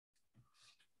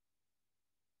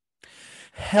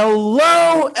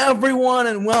Hello, everyone,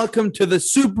 and welcome to the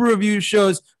Super Review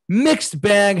Show's Mixed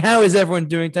Bag. How is everyone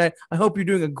doing today? I hope you're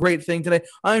doing a great thing today.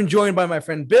 I'm joined by my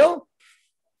friend Bill.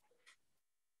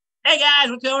 Hey guys,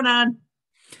 what's going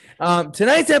on?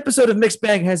 Tonight's episode of Mixed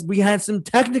Bag we had some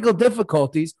technical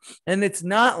difficulties, and it's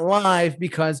not live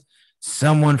because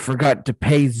someone forgot to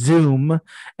pay Zoom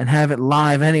and have it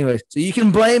live anyways. So you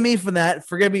can blame me for that.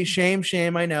 Forgive me,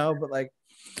 shame, I know, but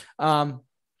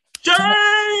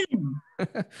Shame!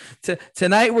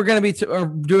 Tonight we're going to be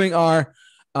doing our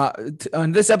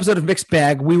on this episode of Mixed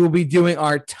Bag. We will be doing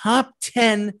our top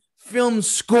 10 film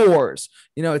scores.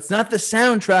 You know, it's not the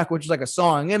soundtrack, which is like a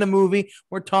song in a movie.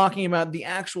 We're talking about the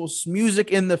actual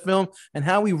music in the film and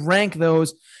how we rank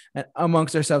those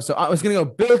amongst ourselves. So I was going to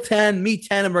go Bill 10, me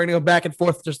 10, and we're going to go back and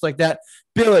forth just like that.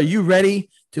 Bill, are you ready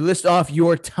to list off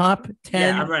your top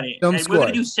 10? Yeah, I'm ready. Film and scores? We're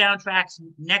going to do soundtracks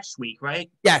next week, right?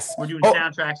 Yes. We're doing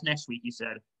soundtracks next week, you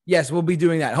said. Yes, we'll be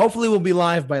doing that. Hopefully we'll be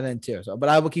live by then too. So, but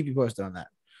I will keep you posted on that.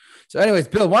 So anyways,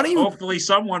 Bill, why don't you... Hopefully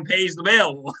someone pays the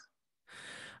bill.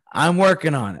 I'm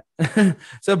working on it.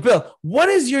 So, Bill, what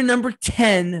is your number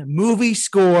 10 movie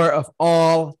score of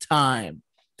all time?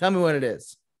 Tell me what it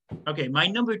is. Okay, my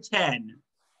number 10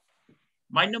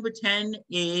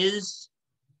 is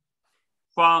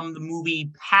from the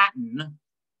movie Patton.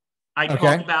 I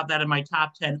talked about that in my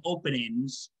top 10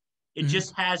 openings. It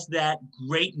just has that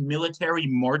great military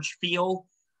march feel.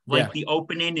 Like the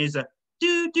opening is a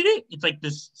do-do-do. It's like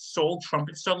this soul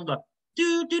trumpet solo. The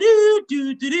do-do-do,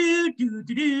 do-do-do,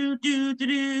 do-do-do,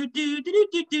 do-do-do,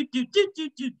 do-do-do,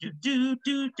 do-do-do,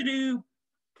 do-do-do.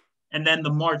 And then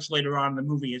the march later on in the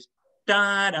movie is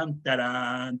da-dum,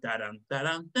 da-dum, da-dum,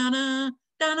 da-dum, da-dum,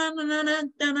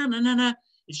 da-dum, da-dum.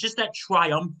 It's just that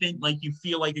triumphant, like you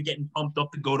feel like you're getting pumped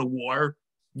up to go to war.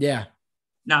 Yeah.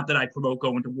 Not that I promote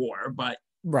going to war, but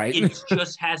right. It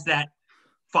just has that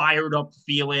fired up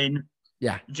feeling.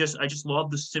 Yeah. I just love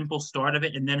the simple start of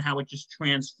it and then how it just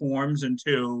transforms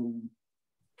into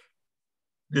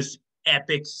this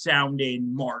epic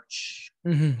sounding march.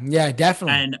 Mm-hmm. Yeah,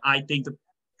 definitely. And I think the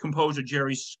composer,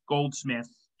 Jerry Goldsmith,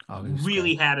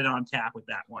 really had it on tap with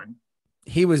that one.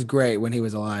 He was great when he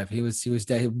was alive. He was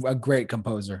a great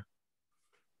composer.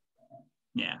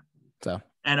 Yeah. So.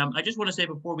 And I just want to say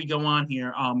before we go on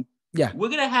here, yeah, we're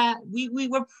gonna have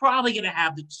we're probably gonna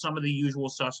have some of the usual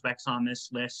suspects on this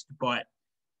list, but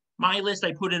my list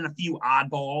I put in a few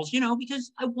oddballs,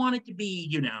 because I want it to be,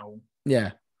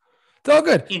 yeah, it's all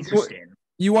good, interesting.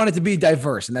 You want it to be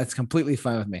diverse, and that's completely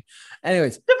fine with me.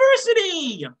 Anyways,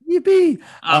 diversity. Yippee!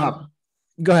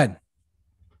 Go ahead.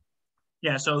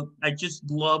 Yeah, so I just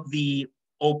love the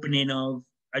opening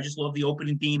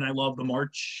theme. I love the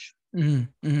march.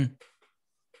 Mm-hmm. Mm-hmm.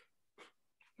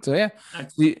 So yeah,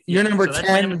 your number 10.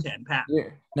 My number 10, Pat.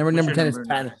 Number 10 is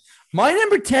Pat. My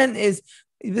number 10 is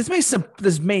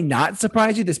this may not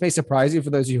surprise you. This may surprise you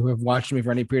for those of you who have watched me for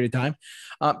any period of time.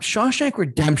 Shawshank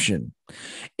Redemption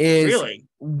is really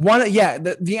one. Yeah,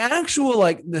 the actual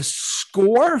the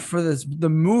score for the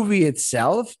movie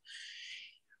itself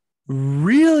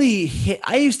really hit.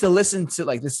 I used to listen to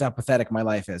this is how pathetic my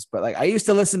life is, but I used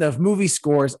to listen to movie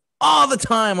scores all the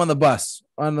time on the bus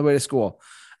on the way to school.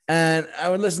 And I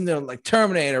would listen to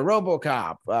Terminator,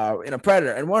 RoboCop,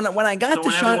 Predator. And when I got to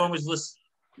everyone was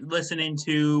listening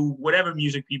to whatever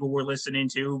music people were listening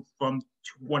to from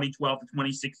 2012 to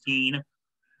 2016,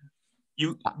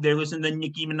 they're listening to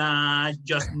Nicki Minaj,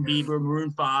 Justin Bieber,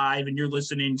 Maroon 5, and you're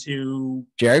listening to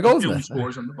Jerry Goldsmith film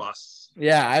scores on the bus.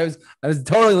 Yeah, I was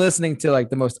totally listening to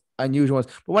the most unusual ones.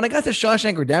 But when I got to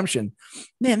Shawshank Redemption,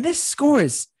 man, this score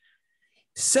is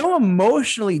so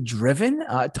emotionally driven.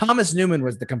 Thomas Newman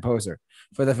was the composer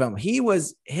for the film.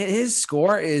 His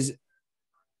score is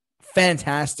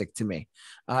fantastic to me.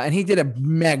 And he did a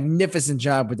magnificent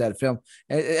job with that film.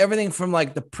 Everything from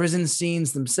the prison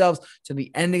scenes themselves to the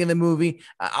ending of the movie.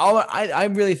 I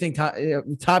really think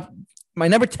my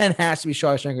number 10 has to be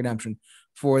Shawshank Redemption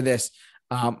for this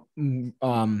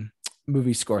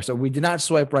movie score. So we did not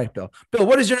swipe right, Bill. Bill,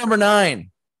 what is your number 9?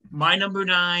 My number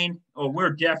 9, we're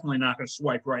definitely not going to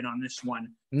swipe right on this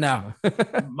one. No.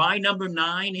 My number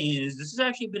 9 this is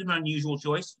actually a bit of an unusual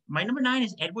choice. My number 9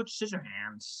 is Edward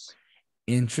Scissorhands.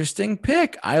 Interesting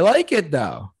pick. I like it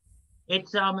though.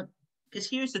 It's because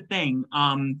here's the thing.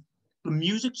 The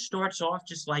music starts off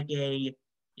just like a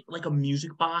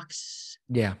music box.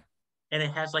 Yeah. And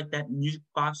it has that music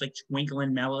box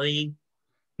twinkling melody.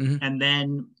 Mm-hmm. And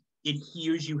then it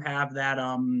hears you have that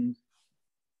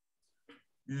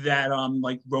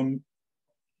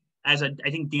as I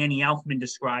think Danny Elfman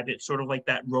described it, sort of like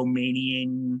that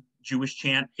Romanian Jewish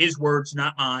chant, his words,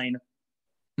 not mine.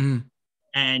 Mm.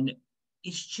 And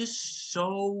it's just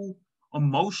so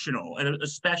emotional, and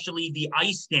especially the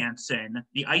ice dance scene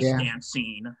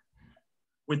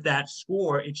with that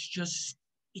score. It just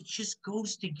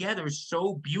goes together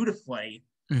so beautifully.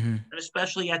 Mm-hmm. And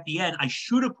especially at the end, I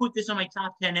should have put this on my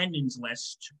top 10 endings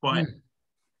list, but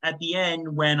at the end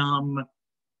when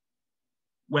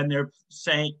they're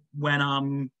saying when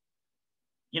I'm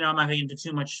not getting into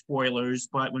too much spoilers,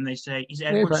 but when they say, is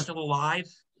Edward still alive?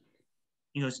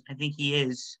 He goes, I think he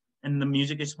is. And the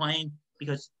music is playing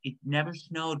because it never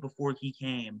snowed before he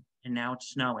came, and now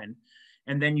it's snowing.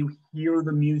 And then you hear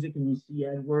the music and you see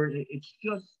Edward. It's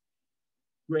just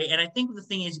great. And I think the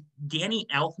thing is, Danny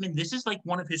Elfman, this is like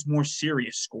one of his more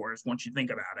serious scores once you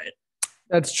think about it.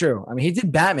 That's true. I mean, he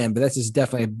did Batman, but this is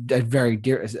definitely a very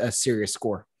serious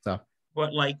score. So,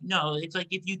 but like, no, it's like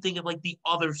if you think of like the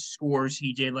other scores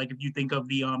he did, like if you think of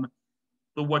the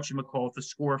whatchamacallit, the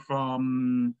score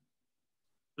from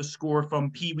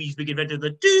Pee Wee's Big Adventure, the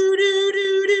do do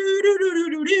do do do do do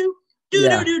do do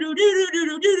yeah. do do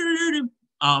do do do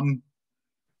do,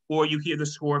 or you hear the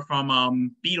score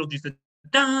from Beetlejuice, the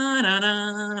da da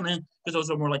da, because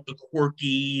those are more like the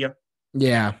quirky.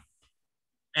 Yeah.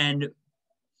 And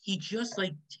he just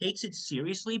like takes it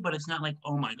seriously, but it's not like,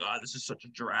 oh my god, this is such a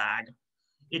drag.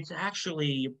 It's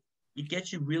actually, it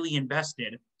gets you really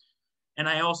invested. And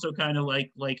I also kind of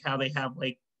like how they have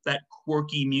like that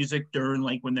quirky music during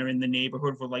like when they're in the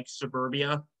neighborhood for like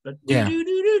suburbia. The do do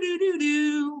do do do do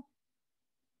do.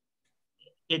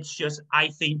 It's just, I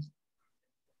think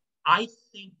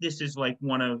this is like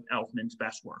one of Elfman's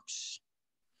best works.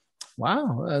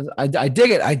 Wow. I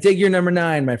dig it. I dig your number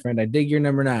 9, my friend. I dig your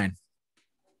number 9.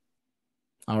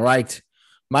 All right.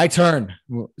 My turn.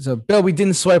 So, Bill, we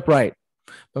didn't swipe right.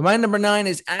 But my number 9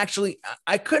 is actually,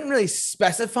 I couldn't really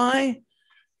specify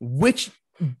which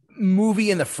movie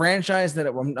in the franchise that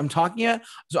I'm talking about.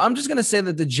 So I'm just going to say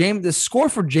that the score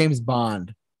for James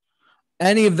Bond,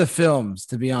 any of the films,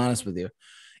 to be honest with you,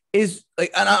 is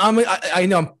like, I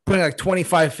know I'm putting like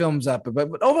 25 films up, but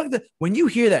when you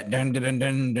hear that, dun, dun, dun,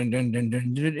 dun, dun, dun, dun,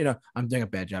 dun, dun, I'm doing a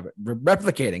bad job at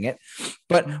replicating it.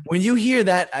 But when you hear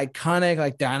that iconic,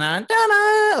 like, dun, dun,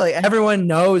 dun, like everyone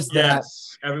knows that.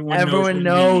 Everyone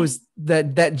knows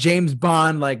that James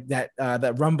Bond, like that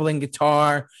rumbling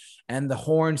guitar and the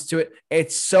horns to it.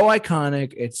 It's so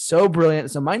iconic. It's so brilliant.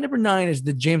 So my number 9 is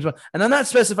the James Bond, and I'm not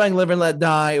specifying Live and Let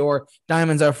Die or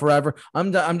Diamonds Are Forever.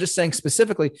 I'm just saying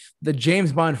specifically the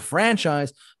James Bond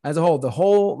franchise as a whole. The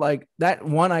whole, like, that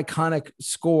one iconic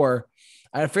score.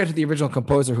 I forget the original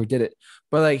composer who did it,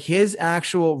 but like his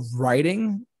actual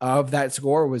writing of that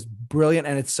score was brilliant,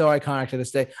 and it's so iconic to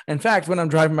this day. In fact, when I'm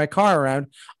driving my car around,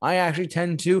 I actually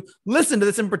tend to listen to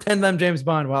this and pretend I'm James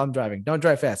Bond while I'm driving. Don't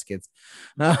drive fast, kids.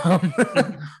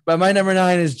 But my number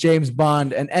 9 is James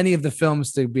Bond, and any of the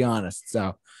films, to be honest.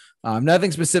 So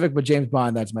nothing specific, but James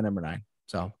Bond. That's my number 9.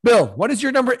 So, Bill, what is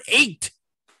your number 8?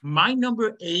 My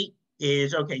number 8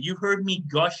 is, okay, you heard me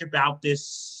gush about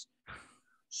this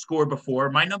score before.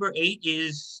 My number 8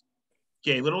 is,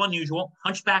 okay, a little unusual,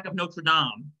 Hunchback of Notre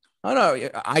Dame. Oh no,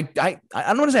 I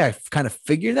don't want to say I kind of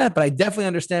figured that, but I definitely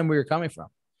understand where you're coming from.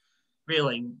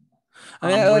 Really?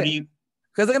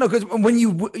 Because when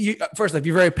you first off,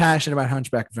 you're very passionate about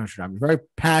Hunchback of Notre Dame. You're very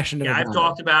passionate. Yeah, I've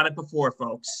talked about it before,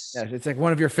 folks. Yeah, it's like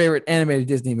one of your favorite animated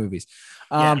Disney movies.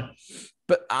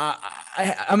 But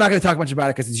I'm not going to talk much about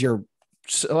it because it's your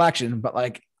selection. But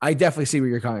like, I definitely see where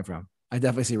you're coming from. On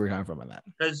that.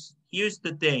 Because here's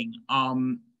the thing.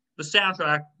 The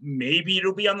soundtrack, maybe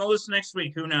it'll be on the list next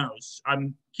week. Who knows?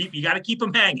 You got to keep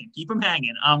them hanging.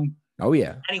 Oh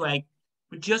yeah. Anyway,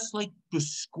 but just like the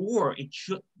score, it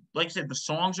should, like I said, the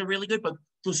songs are really good, but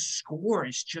the score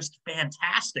is just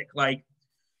fantastic. Like,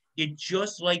 it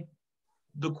just like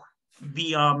it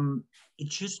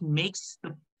just makes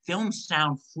the film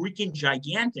sound freaking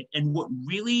gigantic. And what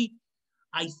really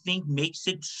I think makes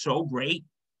it so great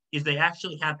is they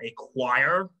actually have a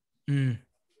choir. And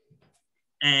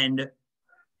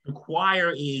the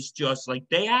choir is just like,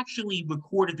 they actually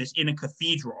recorded this in a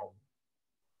cathedral.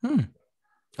 I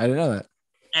didn't know that.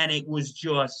 And it was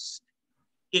just,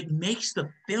 it makes the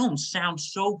film sound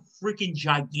so freaking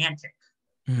gigantic.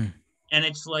 And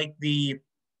it's like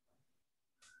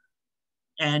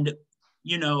and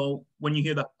you know, when you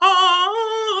hear the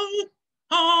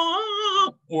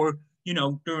or you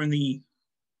know, during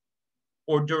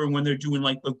when they're doing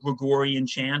like the Gregorian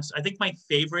chants. I think my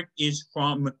favorite thing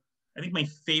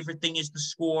is the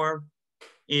score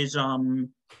is the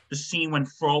scene when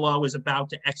Frollo is about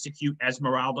to execute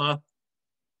Esmeralda,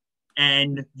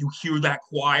 and you hear that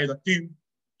choir, the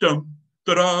dum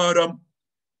dum da dum,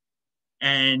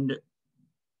 and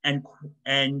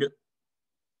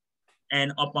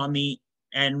up on the,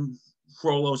 and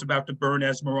Frollo's about to burn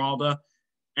Esmeralda,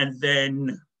 and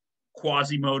then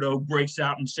Quasimodo breaks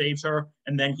out and saves her,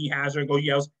 and then he has her go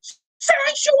yells,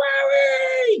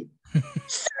 "Sanctuary!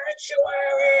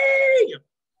 Sanctuary!"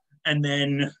 And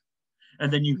then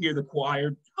you hear the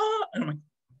choir, and I'm like,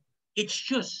 it's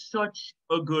just such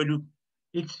a good,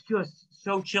 it's just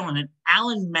so chilling. And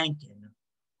Alan Menken,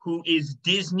 who is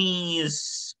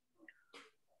Disney's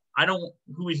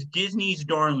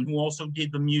darling, who also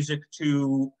did the music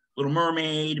to Little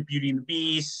Mermaid, Beauty and the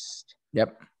Beast,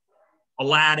 Yep,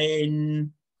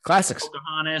 Aladdin, classics.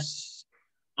 Pocahontas.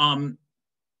 And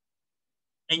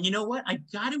you know what? I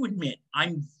got to admit,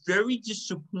 I'm very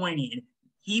disappointed.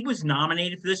 He was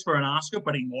nominated for this for an Oscar,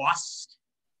 but he lost.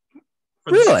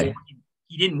 Really?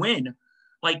 He didn't win.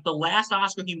 Like the last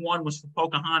Oscar he won was for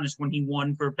Pocahontas when he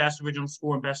won for Best Original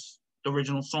Score and Best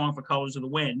Original Song for Colors of the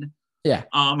Wind. Yeah.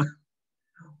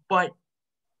 But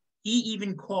he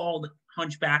even called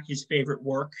Hunchback his favorite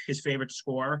work, his favorite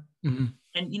score. Mm-hmm.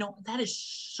 And, you know, that is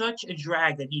such a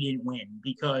drag that he didn't win,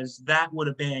 because that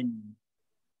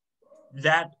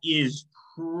is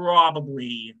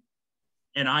probably,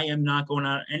 and I am not going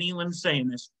out any limb saying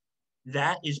this,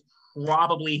 that is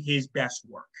probably his best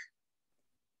work.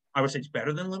 I would say it's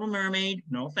better than Little Mermaid,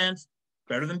 no offense,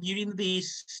 better than Beauty and the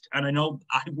Beast. And I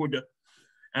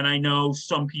know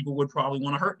some people would probably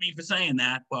want to hurt me for saying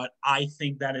that, but I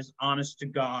think that is, honest to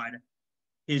God,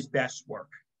 his best work.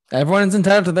 Everyone's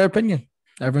entitled to their opinion.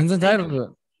 Everyone's entitled to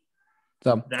it.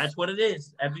 So that's what it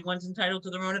is. Everyone's entitled to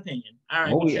their own opinion. All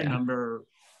right, what's your number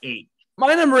 8?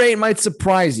 My number 8 might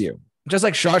surprise you, just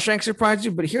like Shawshank surprised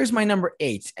you, but here's my number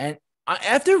 8. And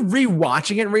after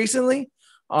rewatching it recently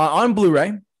on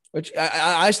Blu-ray, which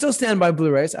I still stand by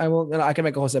Blu-rays. I can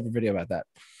make a whole separate video about that.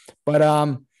 But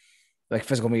like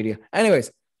physical media.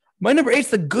 Anyways, my number 8 is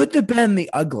The Good, the Bad, and the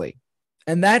Ugly.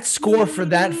 And that score for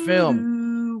that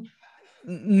film,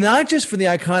 not just for the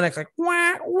iconic, like,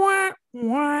 wah, wah,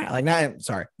 wah, like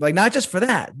not just for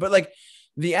that, but like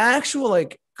the actual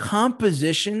like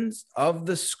compositions of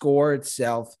the score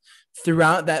itself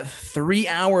throughout that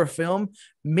 3-hour film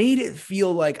made it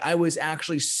feel like I was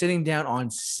actually sitting down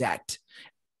on set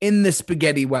in the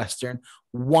spaghetti Western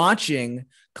watching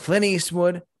Clint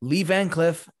Eastwood, Lee Van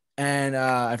Cleef, and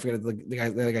I forget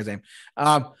the guy's name.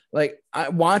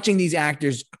 Watching these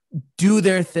actors do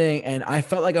their thing, and I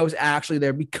felt like I was actually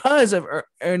there because of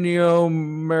Ennio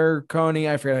Morricone.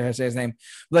 I forget how to say his name.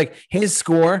 Like his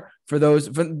score for those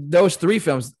 3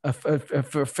 films,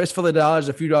 for Fistful of Dollars,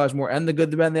 A Few Dollars More, and The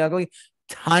Good, the Bad, and the Ugly,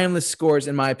 timeless scores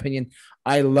in my opinion.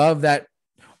 I love that.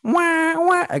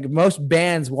 Like most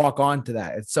bands walk onto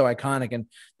that. It's so iconic, and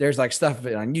there's like stuff of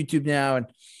it on YouTube now, and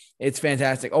it's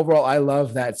fantastic. Overall, I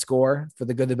love that score for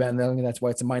The Good, the Bad, and the Ugly. That's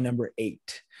why it's my number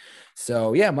 8.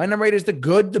 So yeah, my number 8 is The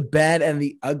Good, the Bad, and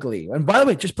the Ugly. And by the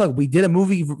way, just plug, we did a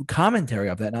movie commentary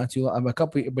of that not too long, a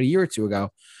year or two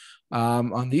ago,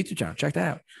 on the YouTube channel. Check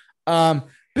that out.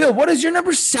 Bill, what is your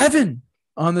number 7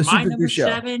 on the Super Review Show?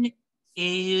 My number 7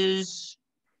 is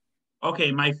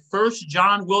my first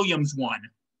John Williams one.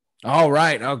 All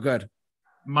right. Oh, good.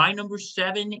 My number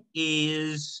 7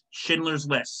 is Schindler's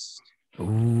List.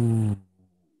 Ooh,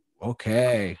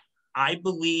 okay. I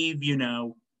believe,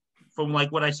 from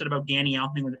like what I said about Danny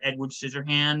Elfman with Edward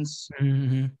Scissorhands,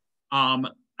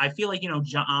 I feel like,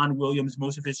 John Williams,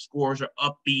 most of his scores are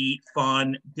upbeat,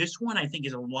 fun. This one, I think,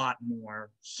 is a lot more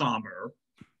somber.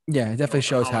 Yeah, it definitely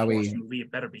shows how movie,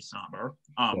 it better be somber.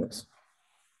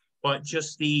 But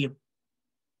just the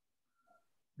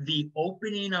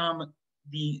opening,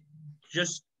 the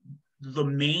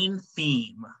main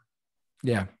theme.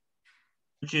 Yeah.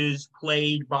 Which is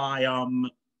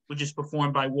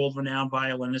performed by world-renowned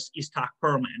violinist Isaac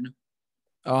Perlman.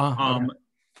 Okay.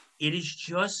 It is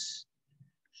just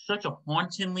such a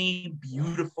hauntingly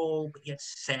beautiful but yet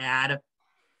sad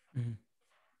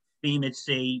theme. It's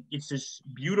this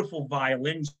beautiful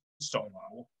violin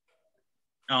solo.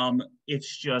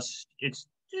 It's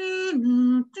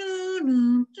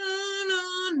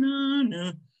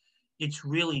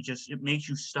really just, it makes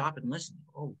you stop and listen.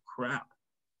 Oh crap.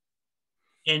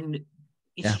 And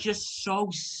it's just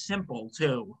so simple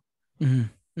too.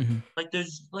 Like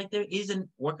there is an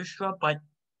orchestra, but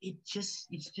it's just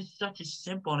such a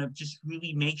simple, and it just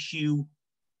really makes you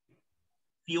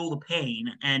feel the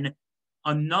pain. And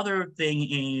another thing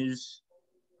is,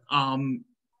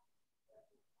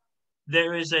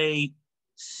 there is a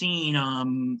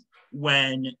scene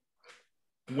when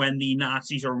the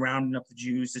Nazis are rounding up the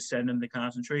Jews to send them to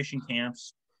concentration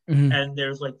camps. And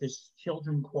there's like this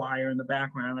children choir in the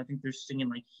background. I think they're singing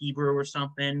like Hebrew or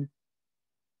something.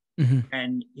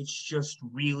 And it's just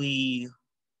really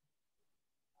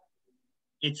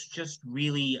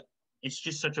it's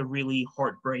just such a really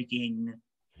heartbreaking,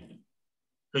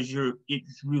 because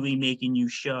it's really making you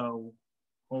show,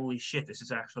 holy shit, this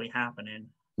is actually happening.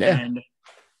 Yeah.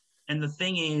 And the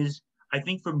thing is, I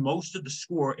think for most of the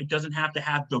score, it doesn't have to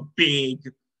have the big,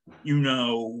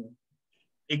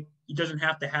 it doesn't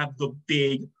have to have the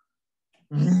big,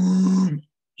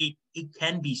 it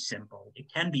can be simple, it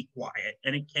can be quiet,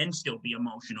 and it can still be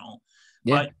emotional.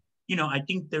 Yeah. But I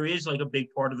think there is like a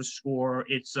big part of the score.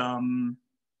 It's when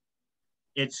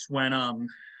it's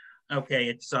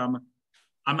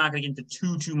I'm not gonna get into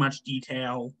too much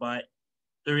detail, but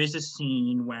there is a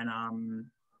scene when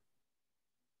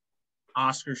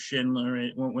Oscar Schindler,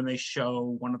 when they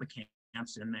show one of the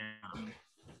camps in there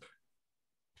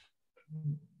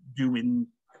doing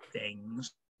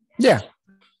things. Yeah.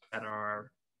 That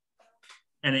are,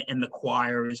 and the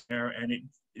choir is there, and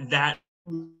that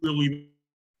really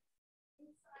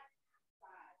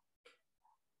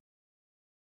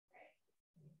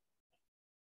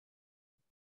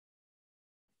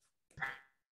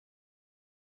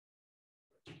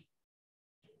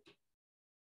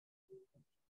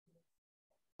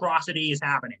atrocity is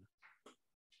happening.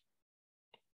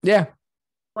 Yeah.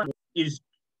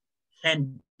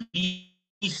 Can be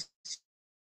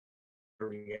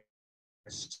serious.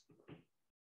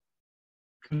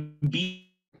 Can be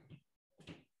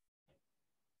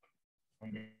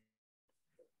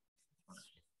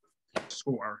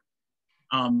score.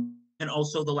 And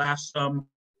also the last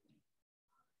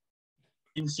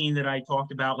scene that I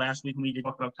talked about last week when we did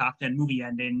talk about top 10 movie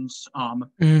endings.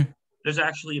 There's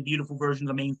actually a beautiful version of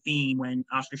the main theme when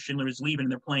Oscar Schindler is leaving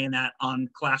and they're playing that on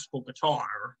classical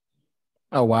guitar.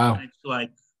 Oh, wow. And it's like,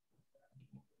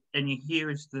 and you hear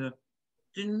it's the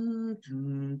dun,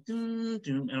 dun, dun,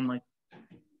 dun, and I'm like,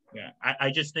 yeah,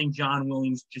 I just think John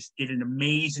Williams just did an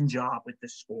amazing job with the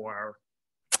score.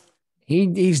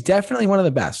 He's definitely one of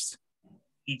the best.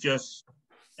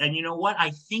 And you know what? I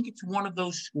think it's one of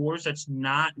those scores that's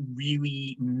not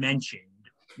really mentioned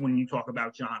when you talk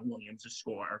about John Williams'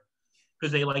 score,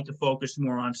 because they like to focus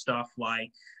more on stuff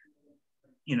like,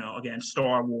 again,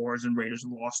 Star Wars and Raiders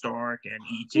of the Lost Ark and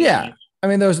E.T. Yeah, I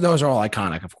mean those are all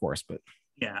iconic, of course, but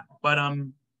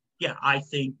I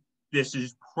think this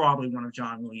is probably one of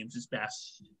John Williams'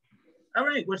 best. All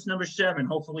right, what's number 7?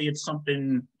 Hopefully, it's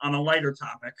something on a lighter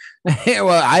topic.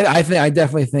 Well, I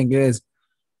definitely think it is.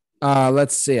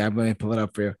 Let's see. I'm going to pull it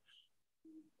up for you.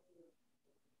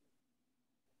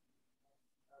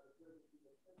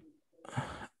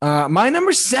 My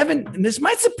number 7, and this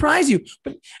might surprise you,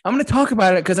 but I'm going to talk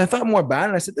about it because I thought more about it.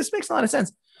 And I said, this makes a lot of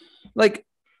sense. Like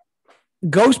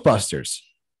Ghostbusters.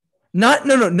 Not.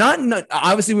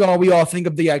 Obviously, we all think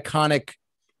of the iconic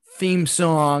theme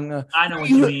song. I know what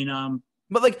you mean.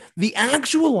 But like the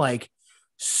actual like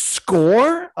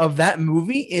score of that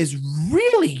movie is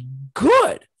really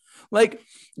good. Like,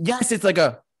 yes, it's like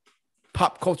a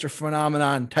pop culture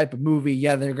phenomenon type of movie.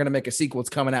 Yeah, they're gonna make a sequel. It's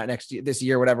coming out this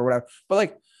year, whatever. But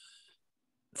like,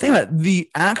 think about it, the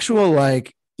actual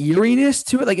like eeriness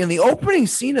to it, like in the opening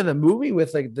scene of the movie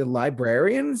with like the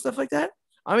librarian and stuff like that.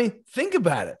 I mean, think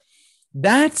about it.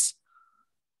 That's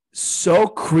so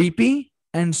creepy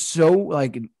and so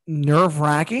like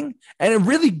nerve-wracking, and it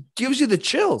really gives you the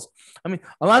chills. I mean,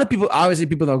 a lot of people know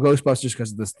Ghostbusters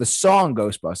because of the song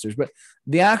Ghostbusters, but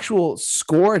the actual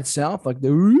score itself, like the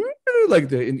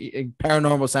in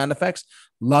paranormal sound effects,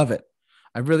 love it.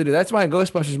 I really do. That's why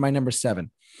Ghostbusters is my number 7.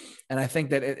 And I think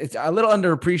that it's a little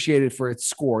underappreciated for its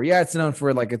score. Yeah, it's known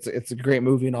for like it's a great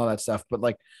movie and all that stuff, but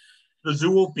like the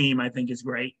Zool theme, I think, is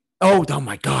great. Oh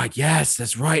my God, yes,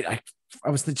 that's right. I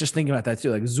was just thinking about that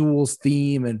too, like Zool's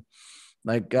theme and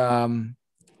like when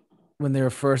they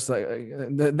were first like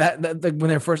when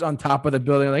they're first on top of the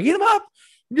building, like eat them up,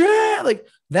 yeah, like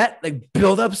that like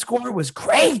build up score was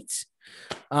great.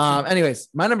 Anyways,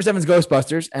 my number 7 is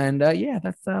Ghostbusters, and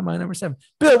that's my number 7.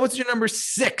 Bill, what's your number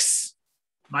 6?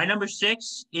 My number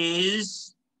 6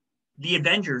 is the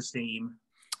Avengers theme.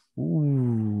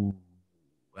 Ooh,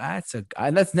 that's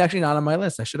actually not on my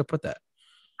list. I should have put that.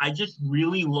 I just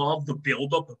really love the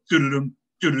buildup of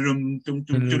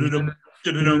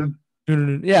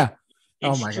yeah.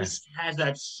 It just has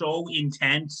that so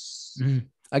intense. Mm-hmm.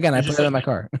 Again, I play that in my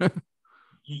car.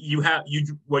 you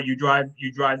drive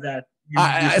that. You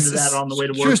listen to that on the way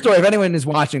to work. True story. If anyone is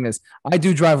watching this, I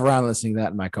do drive around listening to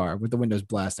that in my car with the windows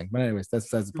blasting. But anyways, that's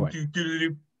the point. And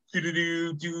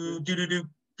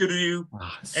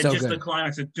just the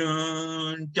climax of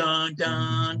dun dun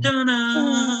dun dun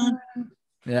dun.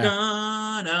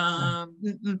 Yeah.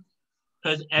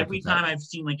 Because every time I've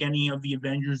seen like any of the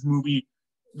Avengers movie,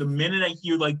 the minute I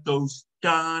hear like those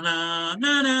da na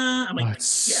na na, I'm like,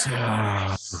 it's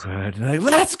yes, so good. Like,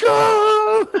 let's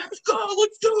go. let's go,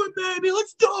 let's do it, baby,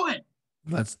 let's do it,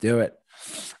 Let's do it.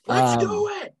 let's do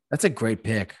it. That's a great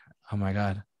pick. Oh my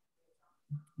God.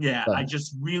 Yeah,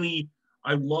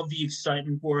 I love the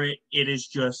excitement for it. It is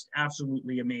just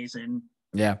absolutely amazing.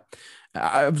 Yeah.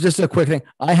 Just a quick thing.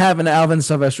 I have I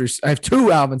have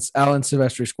two Alan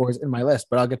Silvestri scores in my list,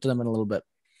 but I'll get to them in a little bit.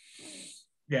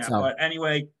 Yeah, so. But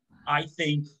anyway, I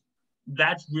think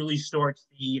that really starts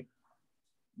the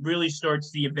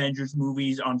Avengers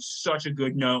movies on such a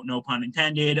good note, no pun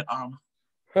intended.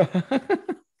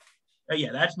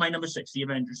 Yeah, that's my number 6, the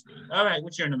Avengers theme. All right,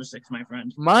 what's your number 6, my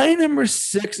friend? My number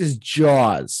 6 is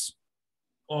Jaws.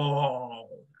 Oh,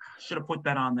 should have put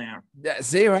that on there. Yeah,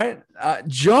 see, right?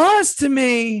 Jaws to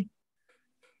me,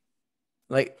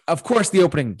 like, of course, the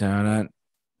opening, the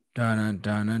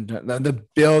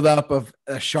build up of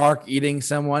a shark eating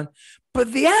someone,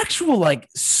 but the actual like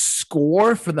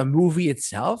score for the movie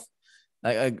itself,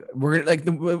 like we're like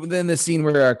in the scene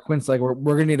where Quint's like,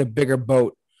 we're gonna need a bigger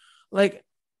boat, like.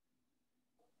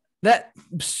 That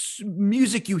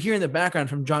music you hear in the background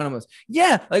from John Amos.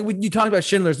 Yeah, like you talked about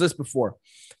Schindler's List before,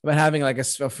 about having like a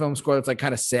film score that's like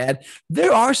kind of sad.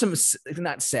 There are some,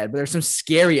 not sad, but there's some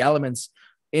scary elements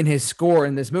in his score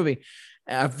in this movie.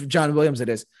 John Williams, it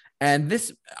is. And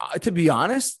this, to be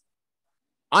honest,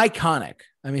 iconic.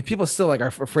 I mean, people still like are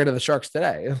afraid of the sharks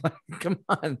today. Like, come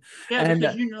on. Yeah, and,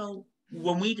 because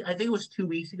when I think it was 2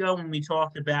 weeks ago when we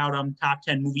talked about top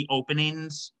 10 movie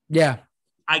openings. Yeah.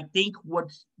 I think what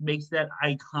makes that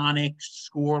iconic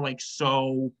score like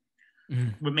so,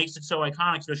 what makes it so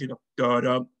iconic, especially the da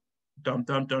da dum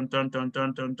dum dum dum dum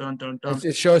dum dum dum dum dum.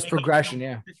 It shows progression.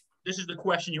 Yeah. This is the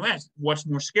question you asked: what's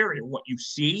more scary, what you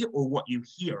see or what you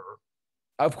hear?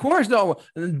 Of course, no.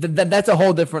 That's a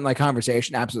whole different like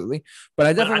conversation. Absolutely, but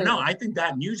I definitely know. I think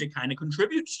that music kind of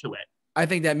contributes to it. I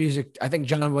think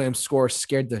John Williams' score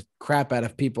scared the crap out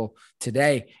of people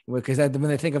today, because when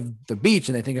they think of the beach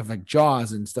and they think of like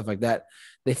Jaws and stuff like that,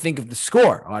 they think of the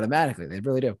score automatically. They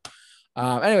really do.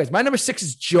 Anyways, my number 6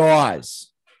 is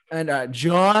Jaws, and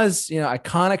Jaws,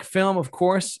 iconic film, of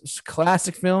course,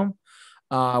 classic film,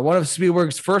 one of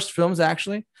Spielberg's first films,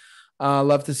 actually.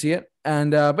 Love to see it.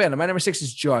 And but yeah, my number 6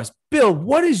 is Jaws. Bill,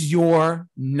 what is your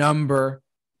number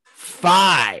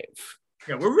 5?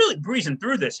 Yeah, we're really breezing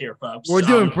through this here, folks. We're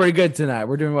doing pretty good tonight.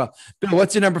 We're doing well. Bill,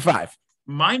 what's your number 5?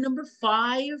 My number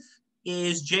 5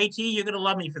 is JT. You're going to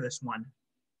love me for this one.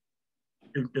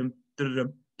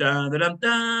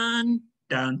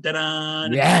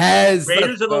 Yes.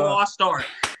 Raiders of the Lost Ark.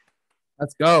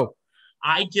 Let's go.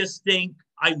 I just think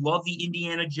I love the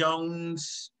Indiana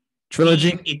Jones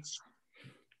trilogy.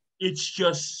 It's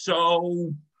just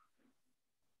so.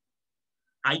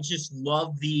 I just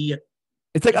love the.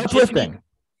 It's like uplifting.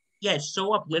 It's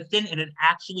so uplifting, and it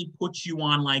actually puts you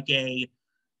on it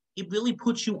really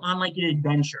puts you on like an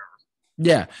adventure.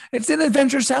 Yeah, it's an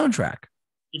adventure soundtrack.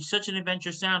 It's such an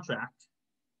adventure soundtrack.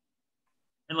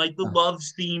 And like the love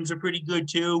themes are pretty good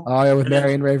too. Oh yeah, with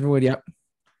Marion Ravenwood, yep.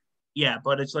 Yeah,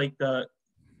 but it's like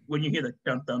when you hear the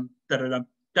dum dum da da dum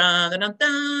dun dun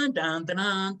dun dun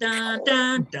dun dun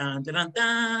dun dun dun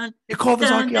dun. You call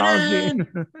this archaeology.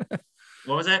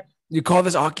 What was that? You call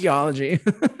this archaeology.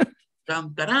 Yeah.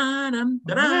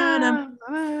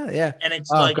 And it's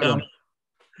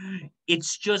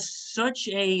it's just such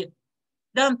a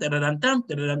it's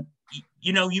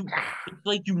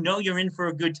like you're in for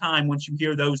a good time once you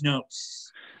hear those notes.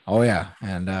 Oh yeah.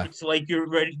 And it's like you're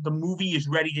ready, the movie is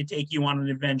ready to take you on an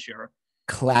adventure.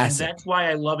 Classic. And that's why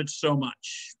I love it so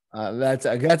much. That's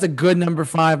a good number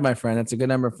 5, my friend. That's a good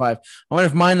number 5. I wonder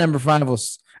if my number 5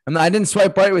 was. I didn't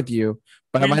swipe right with you,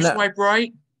 but I didn't swipe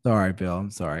right. Sorry, Bill. I'm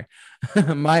sorry.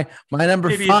 my number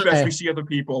 5. Maybe it's best we see other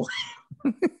people.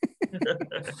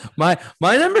 my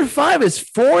number 5 is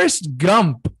Forrest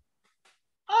Gump.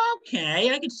 Okay,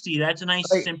 I can see that. It's a nice,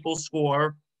 simple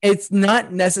score. It's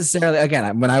not necessarily,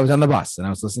 again, when I was on the bus and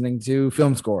I was listening to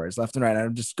film scores left and right, I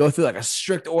would just go through like a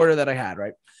strict order that I had,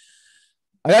 right?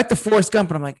 I got the Forrest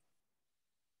Gump and I'm like,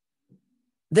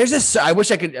 there's this, I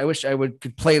wish I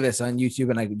could play this on YouTube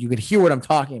and you could hear what I'm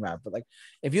talking about. But like,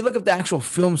 if you look at the actual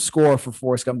film score for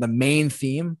Forrest Gump, the main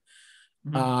theme,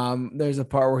 there's a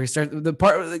part where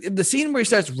the scene where he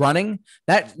starts running,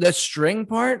 that string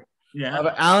part of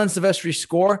Alan Silvestri's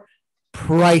score,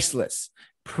 priceless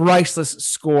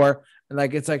score. And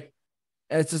like, it's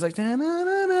just like,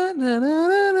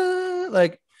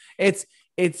 like it's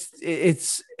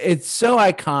so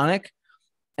iconic,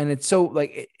 and it's so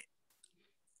like,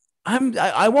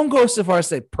 I won't go so far as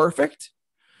to say perfect,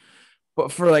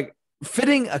 but for like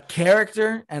fitting a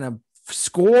character and a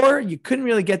score, you couldn't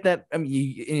really get that. I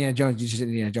mean, Indiana Jones, you just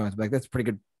Indiana Jones, but like that's a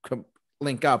pretty good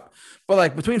link up. But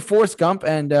like between Forrest Gump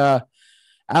and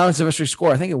Alan Silvestri's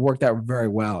score, I think it worked out very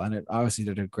well, and it obviously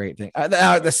did a great thing. The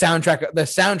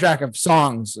soundtrack of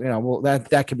songs, well,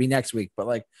 that could be next week, but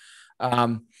like,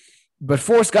 but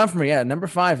Forrest Gump for me, yeah, number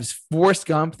 5 is Forrest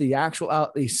Gump, the actual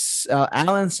Alan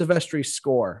Silvestri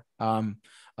score of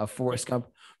Forrest Gump.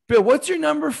 Bill, what's your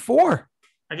number 4?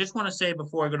 I just want to say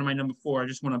before I go to my number 4, I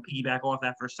just want to piggyback off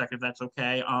that for a second, if that's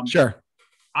okay. Sure.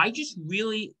 I just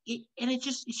really,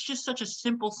 it's just such a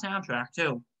simple soundtrack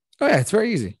too. Oh yeah, it's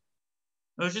very easy.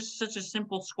 It was just such a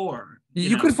simple score.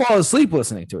 You could fall asleep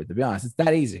listening to it, to be honest. It's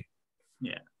that easy.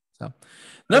 Yeah. So,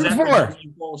 number 4.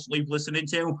 You fall asleep listening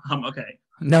to? Okay.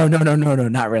 No,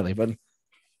 not really. But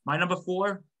my number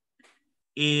 4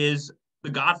 is The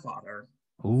Godfather.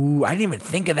 Ooh, I didn't even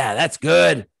think of that. That's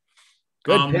good.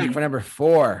 Good pick for number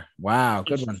 4. Wow,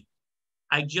 good one.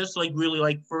 I just really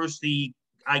like first the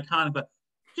iconic, but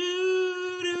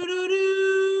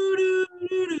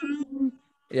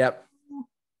yep.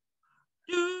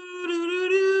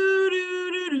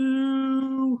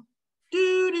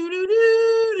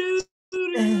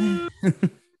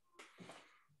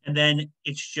 And then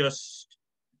it's just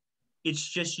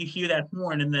you hear that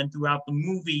horn, and then throughout the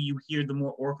movie you hear the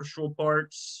more orchestral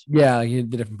parts. Yeah, you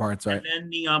the different parts, right? And then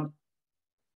the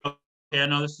I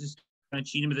know this is kind of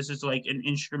cheating, but this is like an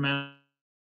instrumental.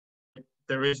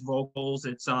 There is vocals.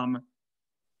 It's the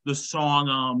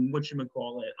song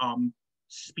whatchamacallit,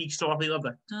 Speak Softly Love,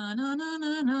 the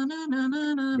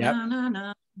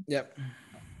Yep.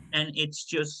 And it's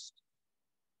just,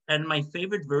 and my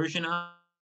favorite version of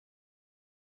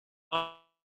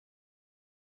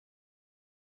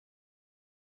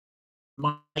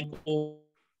Michael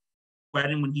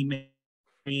Redden when he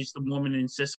marries the woman in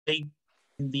Sicily,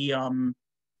 the and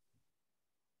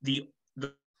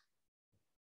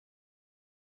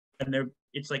there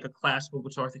it's like a classical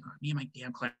guitar thing. Me and my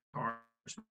damn classical guitars.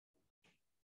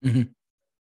 Mm-hmm.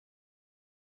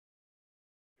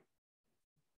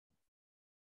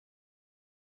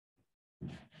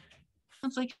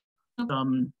 It's like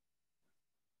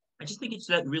I just think it's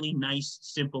that really nice,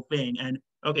 simple thing. And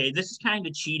okay, this is kind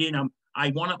of cheating.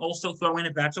 I want to also throw in,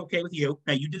 if that's okay with you.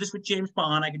 Now, you did this with James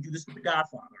Bond. I can do this with The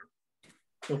Godfather.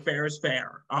 So fair is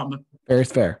fair. Fair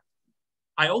is fair.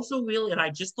 I also really, and I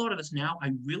just thought of this now,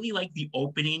 I really like the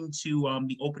opening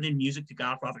music to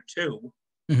Godfather 2.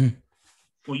 Mm-hmm.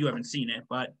 Well, you haven't seen it,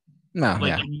 but no,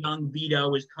 when young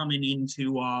Vito is coming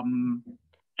into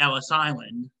Ellis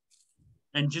Island,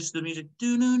 and just the music,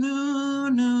 do no no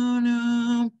no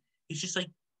no. It's just like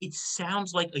it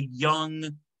sounds like a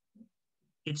young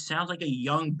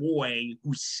boy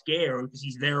who's scared because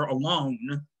he's there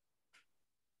alone.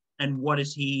 And what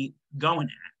is he going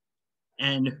at?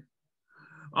 And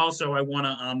also, I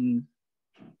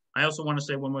also want to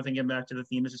say one more thing. Getting back to the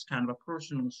theme, this is kind of a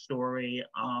personal story.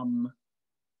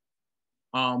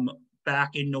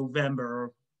 Back in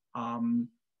November,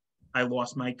 I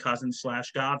lost my cousin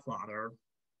 / godfather.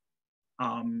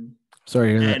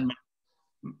 Sorry to hear that.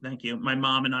 Thank you. My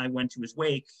mom and I went to his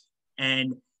wake,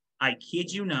 and I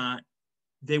kid you not,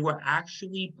 they were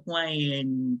actually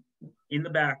playing in the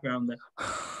background the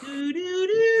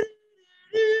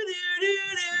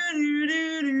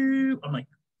I'm like,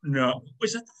 no.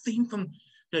 Was that the theme from,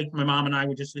 like, my mom and I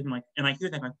were just like, and I hear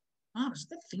that, like, Mom, is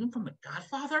that the theme from The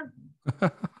Godfather?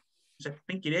 I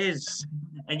think it is.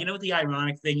 And you know what the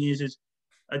ironic thing is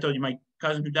I told you my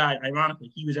cousin who died,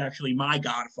 ironically, he was actually my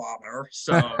godfather.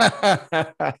 So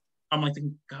I'm like,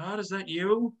 God, is that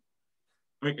you?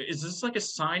 Like, is this like a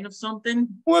sign of something?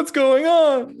 What's going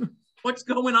on? What's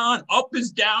going on? Up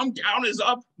is down, down is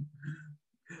up.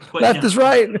 But left is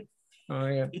right. Oh,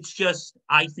 yeah. It's just,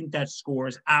 I think that score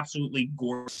is absolutely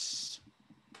gorgeous.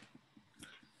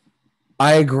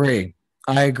 I agree.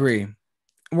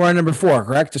 We're on number 4,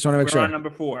 correct? Just want to make sure. We're on number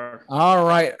 4. All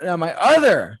right. Now, my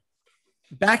other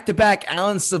back-to-back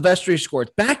Alan Silvestri scores,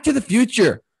 Back to the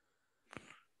Future.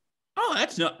 Oh,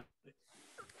 that's not.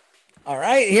 All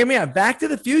right. Hear me out. Back to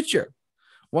the Future.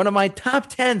 One of my top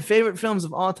 10 favorite films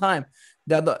of all time.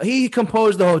 He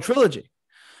composed the whole trilogy.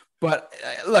 But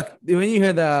look, when you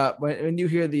hear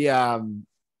the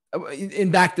in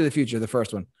Back to the Future, the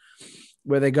first one,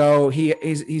 where they go,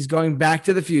 he's going back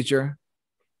to the future,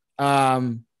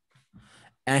 and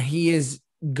he is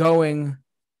going,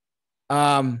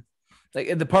 like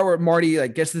in the part where Marty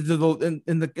like gets in the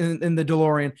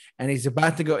DeLorean, and he's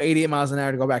about to go 88 miles an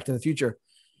hour to go back to the future.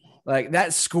 Like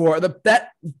that score, that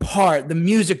part, the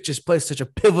music just plays such a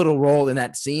pivotal role in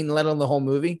that scene, let alone the whole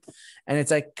movie, and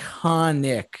it's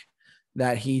iconic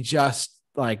that he just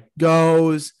like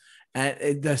goes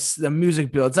and the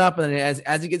music builds up, and then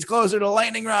as he gets closer to the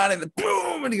lightning rod, and the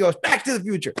boom, and he goes Back to the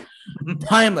Future.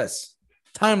 Timeless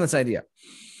idea.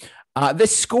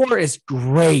 This score is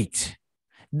great.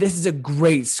 This is a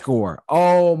great score.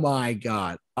 Oh my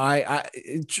God.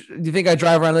 Do you think I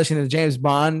drive around listening to James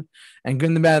Bond and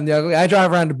Good, the Bad, and the Ugly? I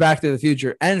drive around to Back to the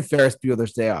Future and Ferris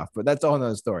Bueller's Day Off, but that's a whole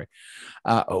nother story.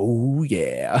 Oh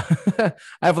yeah.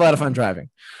 I have a lot of fun driving.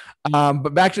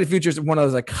 But Back to the Future is one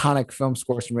of those iconic film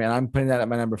scores for me, and I'm putting that at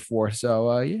my number 4.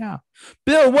 So yeah.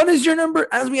 Bill, what is your number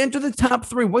as we enter the top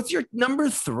 3? What's your number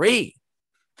 3?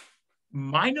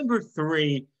 My number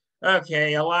 3.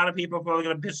 Okay, a lot of people are probably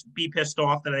going to be pissed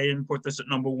off that I didn't put this at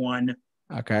number 1.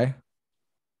 Okay.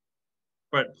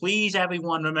 But please,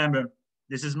 everyone, remember,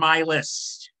 this is my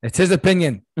list. It's his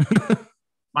opinion.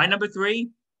 My number 3.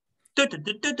 Dun, dun,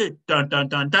 dun, dun, dun, dun,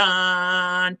 dun,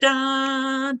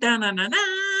 dun, dun, dun,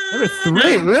 Number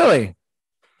 3, really?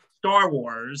 Star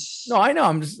Wars. No, I know.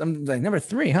 I'm like number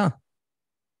 3, huh?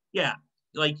 Yeah.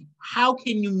 Like, how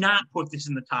can you not put this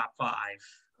in the top 5?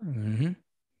 Mm-hmm.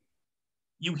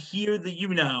 You hear the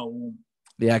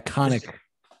iconic.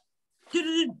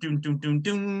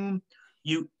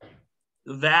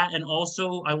 That, and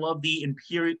also I love the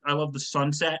Imperial. I love the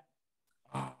sunset.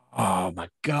 Oh my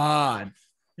God.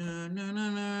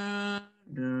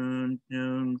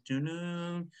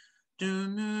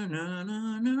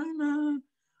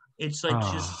 It's like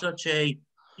just such a.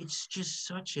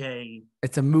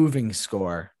 It's a moving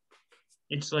score.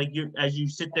 It's like as you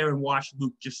sit there and watch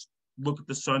Luke just look at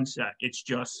the sunset. It's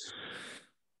just,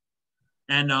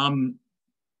 and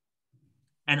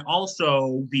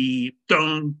also the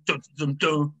dun dun dun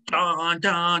dun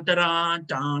dun dun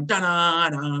dun dun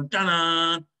dun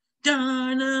dun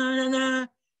dun.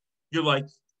 You're like,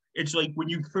 it's like when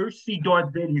you first see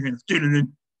Darth Vader, you're gonna,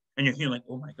 and you're like,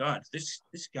 oh my God, this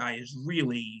guy is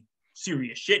really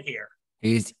serious shit here.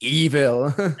 He's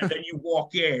evil. And then you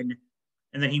walk in,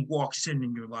 and then he walks in,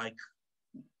 and you're like,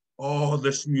 oh,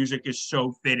 this music is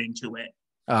so fitting to it.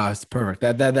 Oh, it's perfect.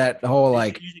 That whole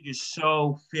this music is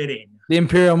so fitting. The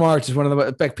Imperial March is one of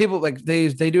the people they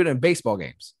do it in baseball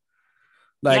games.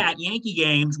 At Yankee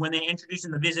games, when they introduce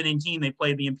in the visiting team, they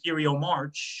play the Imperial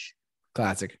March.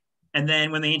 Classic. And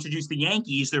then when they introduce the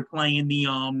Yankees, they're playing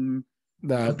the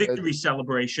victory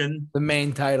celebration. The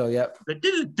main title, yep.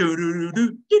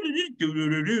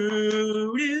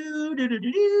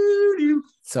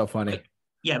 So funny.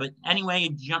 But anyway,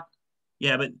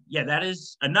 that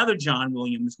is another John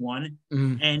Williams one.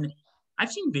 Mm-hmm. And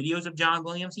I've seen videos of John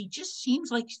Williams. He just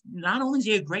seems like, not only is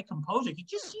he a great composer, he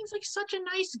just seems like such a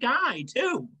nice guy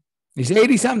too. He's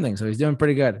 80 something, so he's doing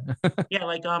pretty good.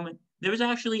 I was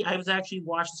actually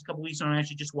watched this a couple weeks ago, and I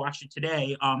actually just watched it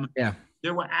today.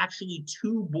 There were actually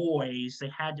 2 boys. They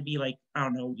had to be like, I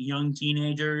don't know, young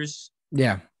teenagers.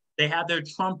 Yeah. They had their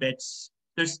trumpets.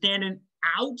 They're standing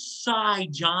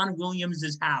outside John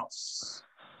Williams's house.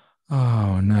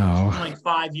 Oh no. Like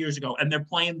 5 years ago, and they're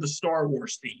playing the Star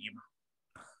Wars theme.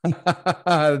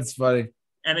 That's funny.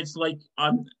 And it's like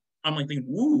I'm like thinking,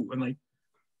 woo, and like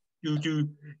do,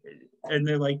 and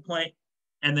they're like playing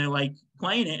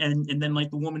it, and then like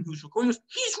the woman who's recording goes,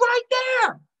 he's right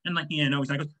there, and like he's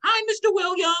like, hi, Mr.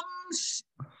 Williams,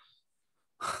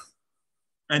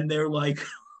 and they're like,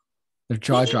 their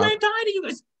jaw dropped.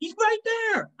 He's right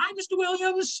there. Hi, Mr.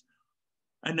 Williams,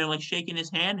 and they're like shaking his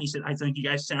hand. And he said, I think you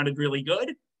guys sounded really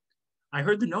good. I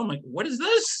heard the note. I'm like, what is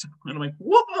this? And I'm like,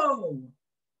 whoa.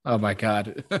 Oh my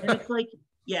God. And it's like,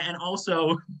 and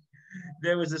also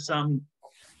there was this I'm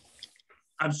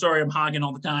sorry, I'm hogging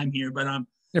all the time here, but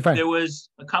you're fine. There was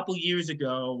a couple years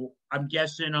ago, I'm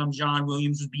guessing John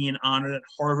Williams was being honored at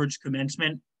Harvard's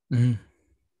commencement. Mm-hmm.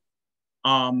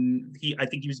 I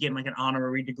think he was getting like an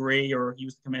honorary degree, or he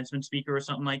was the commencement speaker or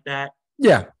something like that.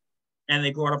 Yeah. And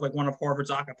they brought up like one of Harvard's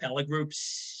a cappella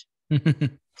groups. It's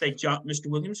like, Mr.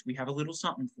 Williams, we have a little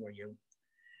something for you.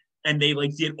 And they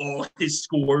like did all his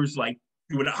scores like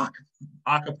doing a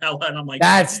cappella, and I'm like,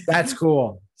 that's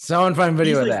cool. Someone find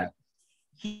video of that.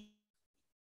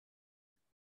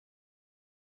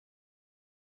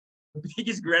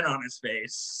 Biggest grin on his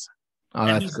face. Oh, and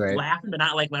that's he's great. Laughing, but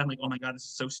not like laughing, like, oh my God, this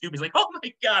is so stupid. He's like, oh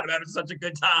my God, I'm having such a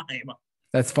good time.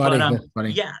 That's funny. That's funny.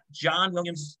 Yeah, John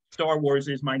Williams' Star Wars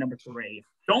is my number 3.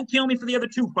 Don't kill me for the other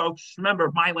 2, folks.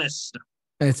 Remember, my list.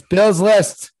 It's Bill's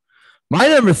list. My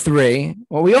number 3.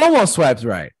 Well, we almost swiped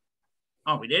right.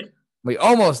 Oh, we did? We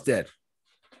almost did.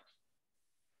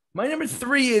 My number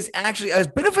 3 is actually a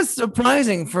bit of a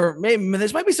surprising for maybe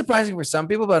this might be surprising for some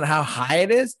people about how high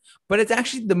it is, but it's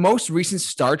actually the most recent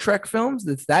Star Trek films.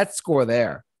 It's that score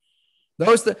there.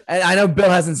 And I know Bill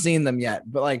hasn't seen them yet,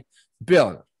 but like,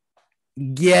 Bill,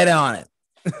 get on it.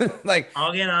 Like,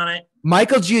 I'll get on it.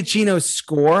 Michael Giacchino's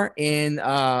score in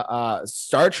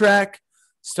Star Trek,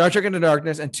 Star Trek Into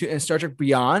Darkness, and Star Trek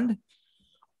Beyond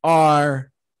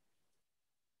are,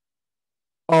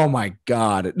 oh my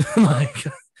God. Like,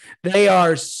 they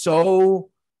are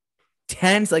so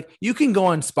tense. Like, you can go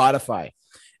on Spotify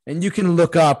and you can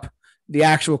look up the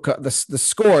actual the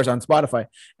scores on Spotify,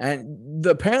 and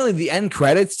apparently the end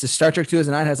credits to Star Trek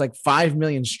 2009 has like 5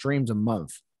 million streams a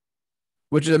month,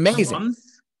 which is amazing.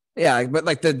 Yeah, but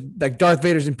like Darth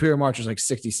Vader's Imperial March is like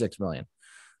 66 million.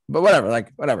 But whatever,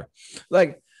 like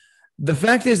the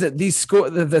fact is that this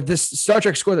Star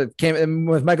Trek score that came in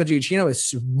with Michael Giacchino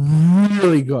is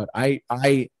really good.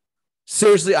 I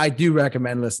seriously, I do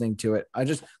recommend listening to it. I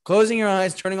just closing your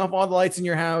eyes, turning off all the lights in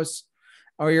your house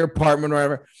or your apartment or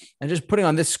whatever, and just putting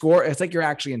on this score. It's like you're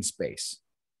actually in space.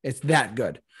 It's that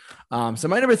good. So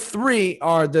my number 3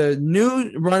 are the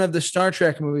new run of the Star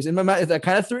Trek movies. In my mind, that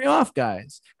kind of threw you off,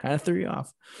 guys. Kind of threw you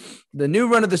off. The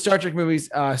new run of the Star Trek movies,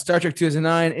 Star Trek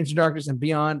 2009, Into Darkness and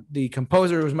Beyond. The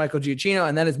composer was Michael Giacchino,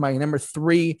 and that is my number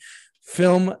 3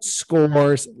 film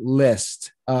scores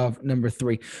list of number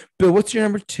 3. Bill, what's your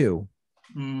number 2?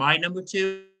 My number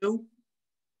 2,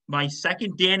 my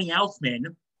second Danny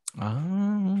Elfman,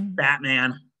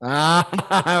 Batman.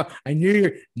 I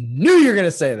knew you're gonna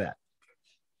say that.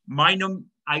 I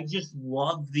just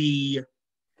love the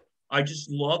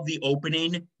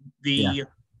opening,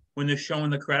 when they're showing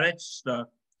the credits, and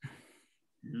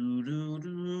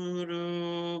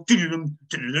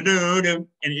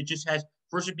it just has,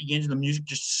 first it begins and the music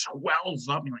just swells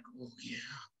up and you're like,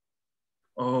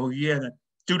 oh yeah, that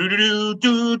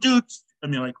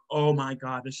and you're like, oh my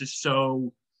God, this is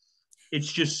so,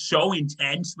 it's just so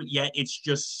intense, but yet it's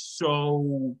just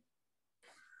so,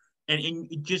 and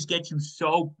it just gets you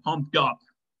so pumped up.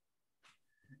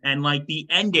 And like the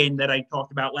ending that I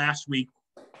talked about last week,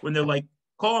 when they're like,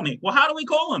 call me. Well, how do we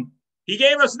call him? He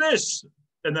gave us this.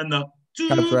 And then and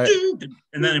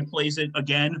then it plays it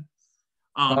again.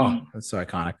 That's so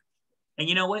iconic. And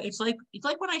you know what? It's like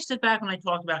when I sit back and I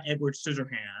talk about Edward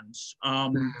Scissorhands.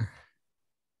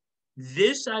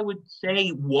 This, I would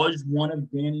say, was one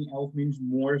of Danny Elfman's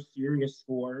more serious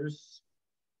scores.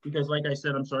 Because, like I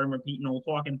said, I'm sorry, I'm repeating old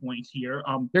talking points here.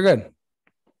 You're good.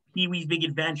 Pee-wee's Big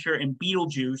Adventure and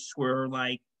Beetlejuice were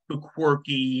like the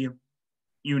quirky,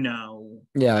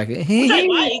 Yeah, like, which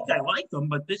I like them,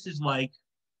 but this is like,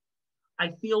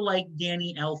 I feel like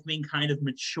Danny Elfman kind of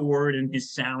matured in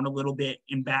his sound a little bit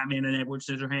in Batman and Edward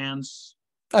Scissorhands.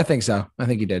 I think so. I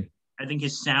think he did. I think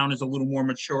his sound is a little more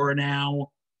mature now.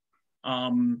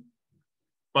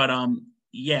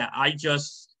 Yeah,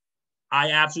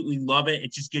 I absolutely love it.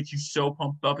 It just gets you so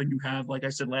pumped up, and you have, like I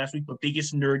said last week, the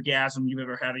biggest nerdgasm you've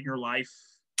ever had in your life.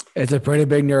 It's a pretty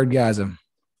big nerdgasm.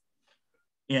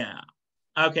 Yeah.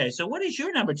 Okay, so what is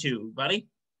your number 2, buddy?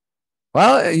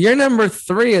 Well, your number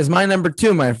 3 is my number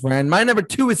 2, my friend. My number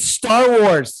 2 is Star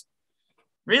Wars.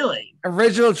 Really?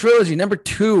 Original trilogy, number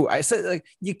 2. I said, like,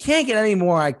 you can't get any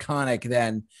more iconic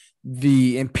than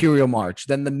the Imperial March,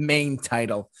 than the main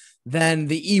title, than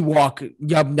the Ewok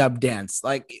Yub Nub dance.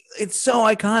 Like, it's so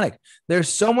iconic. There's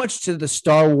so much to the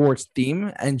Star Wars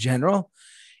theme in general.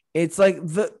 It's like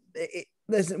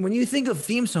listen, when you think of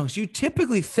theme songs, you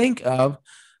typically think of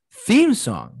theme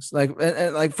songs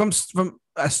like from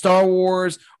Star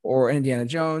Wars or Indiana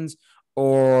Jones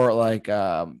or like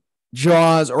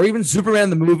Jaws or even Superman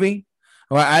the movie.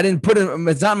 Well, I didn't put it.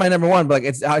 It's not my number 1, but like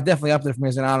it's definitely up there for me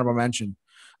as an honorable mention.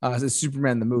 It's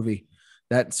Superman the movie.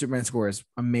 That Superman score is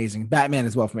amazing. Batman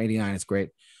as well from '89. It's great.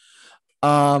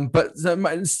 But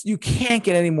you can't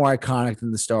get any more iconic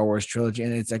than the Star Wars trilogy,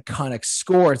 and its iconic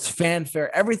score, its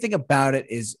fanfare, everything about it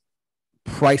is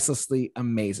pricelessly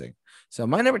amazing. So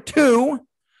my number 2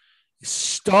 is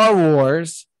Star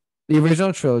Wars, the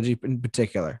original trilogy in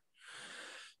particular.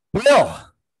 Bill,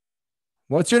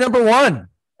 what's your number 1?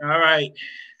 All right.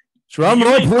 Drum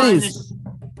roll, please.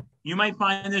 You might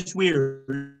find this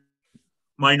weird.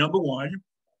 My number 1.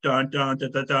 Dun dun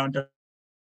dun dun dun dun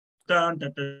dun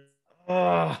dun dun.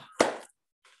 Oh.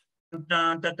 Dun,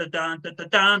 dun, dun, dun, dun,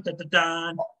 dun, dun,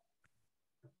 dun.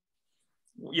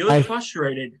 You look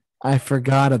frustrated. I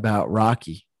forgot about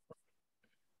Rocky.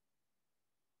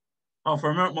 Oh,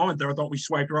 for a moment there, I thought we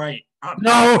swiped right.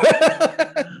 No,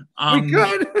 we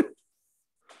could.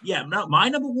 Yeah, no, my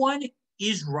number 1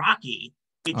 is Rocky.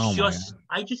 It's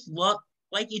I just love,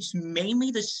 like, it's mainly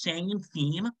the same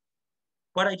theme,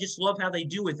 but I just love how they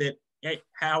do with it.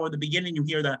 How at the beginning you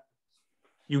hear the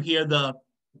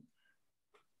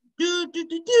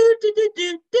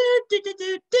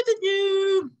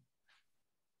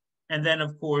and then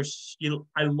of course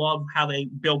I love how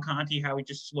Bill Conti, how he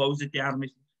just slows it down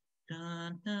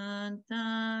Dun, dun,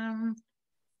 dun,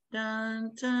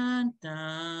 dun, dun,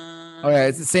 dun. Oh yeah,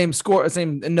 it's the same score,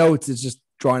 same notes. It's just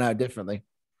drawn out differently.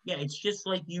 Yeah, it's just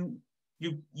like you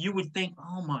would think,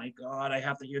 oh my God, I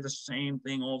have to hear the same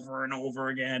thing over and over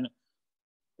again.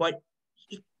 But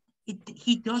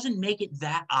he doesn't make it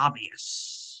that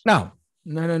obvious. No.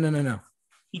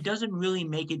 He doesn't really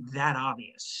make it that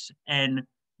obvious. And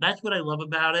that's what I love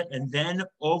about it. And then,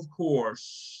 of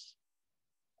course,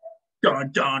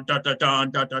 dun dun dun dun dun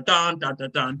dun dun dun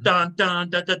dun dun dun dun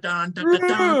dun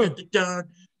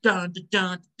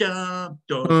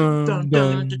dun dun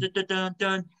dun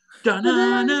dun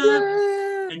dun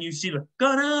dun, and you see the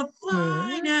gonna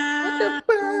fly now,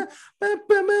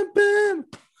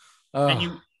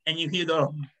 and you hear the,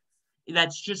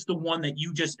 that's just the one that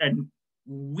you just, and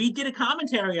we did a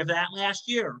commentary of that last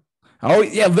year. Oh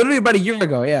yeah, literally about a year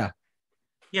ago. Yeah,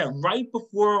 right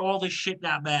before all this shit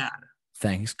got bad.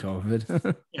 Thanks,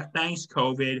 COVID. Yeah, thanks,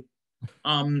 COVID.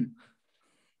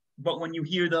 But when you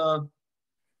hear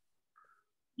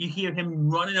him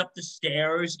running up the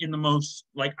stairs in the most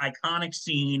like iconic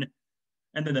scene,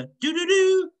 and then the do do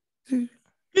do do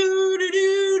do do do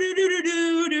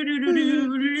do do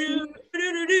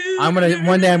do. I'm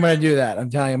gonna do that. I'm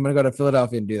telling you, I'm gonna go to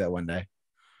Philadelphia and do that one day.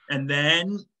 And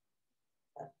then,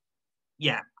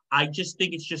 yeah, I just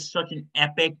think it's just such an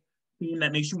epic theme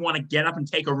that makes you want to get up and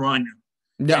take a run.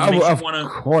 No, of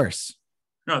course.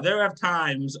 No, there are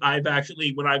times I've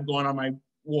actually, when I've gone on my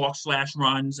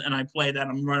walk/runs and I play that,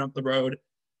 I'm running up the road.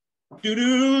 Do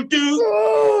do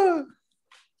do.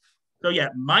 So yeah,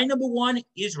 my number one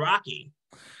is Rocky.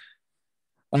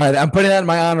 All right, I'm putting that in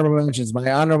my honorable mentions.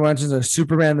 My honorable mentions are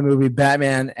Superman the movie,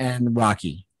 Batman, and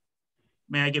Rocky.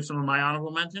 May I give some of my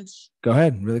honorable mentions? Go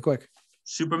ahead, really quick.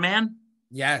 Superman.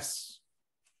 Yes.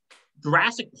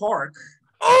 Jurassic Park.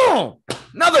 Oh,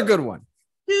 another good one.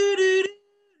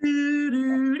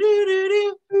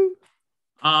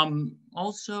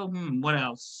 Also, what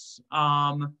else?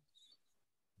 I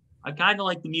kind of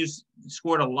like the music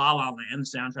score to La La Land.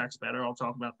 The soundtrack's better. I'll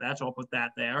talk about that. So I'll put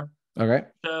that there. Okay.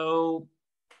 So,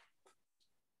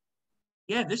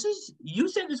 yeah, you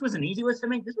said this was an easy list to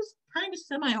make. This was kind of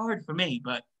semi-hard for me,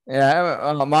 but.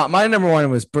 Yeah, my number one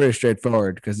was pretty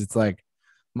straightforward because it's like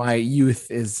my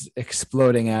youth is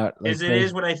exploding out. Like it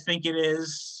is what I think it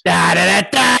is. Da, da,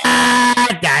 da,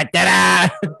 da, da, da.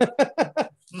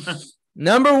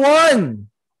 Number one,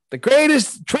 the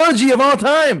greatest trilogy of all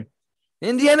time,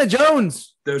 Indiana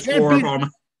Jones. There's four of them.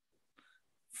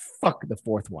 Fuck the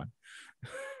fourth one.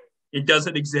 It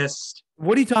doesn't exist.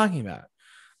 What are you talking about?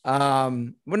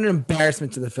 What an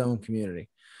embarrassment to the film community.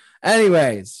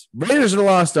 Anyways, Raiders of the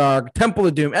Lost Ark, Temple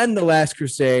of Doom, and The Last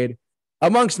Crusade,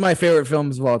 amongst my favorite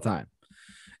films of all time.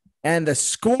 And the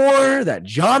score that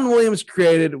John Williams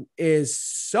created is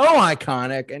so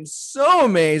iconic and so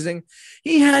amazing.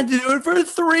 He had to do it for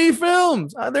 3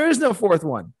 films. There is no fourth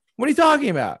one. What are you talking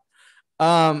about?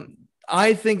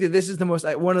 I think that this is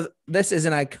this is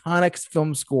an iconic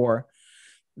film score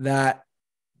that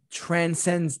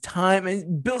transcends time.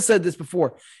 And Bill said this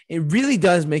before. It really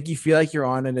does make you feel like you're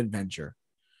on an adventure.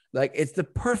 Like it's the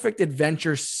perfect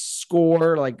adventure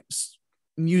score, like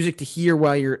music to hear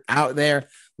while you're out there.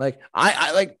 Like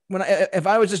I like if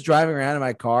I was just driving around in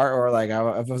my car or like if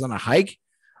I was on a hike,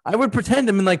 I would pretend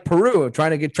I'm in like Peru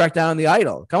trying to track down the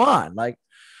idol. Come on. Like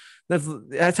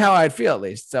that's how I'd feel at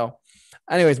least. So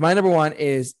anyways, my number one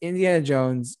is Indiana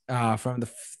Jones from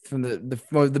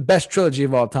the best trilogy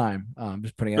of all time.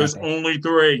 Just putting it There's out there. Only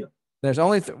 3. There's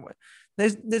only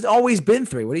there's always been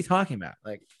 3. What are you talking about?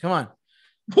 Like, come on.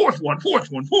 Fourth one.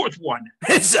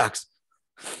 It sucks.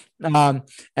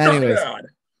 Anyways.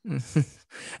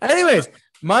 Anyways,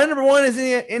 my number one is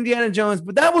Indiana Jones,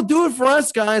 but that will do it for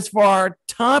us, guys, for our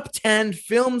top 10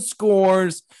 film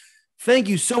scores. Thank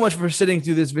you so much for sitting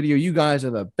through this video. You guys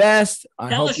are the best.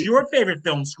 Tell us your favorite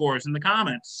film scores in the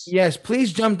comments. Yes,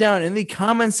 please jump down in the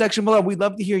comment section below. We'd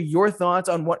love to hear your thoughts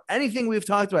on anything we've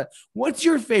talked about. What's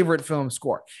your favorite film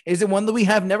score? Is it one that we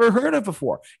have never heard of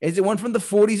before? Is it one from the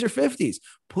 40s or 50s?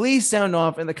 Please sound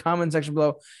off in the comment section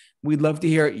below. We'd love to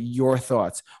hear your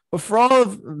thoughts. But for all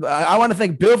of, I want to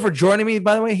thank Bill for joining me.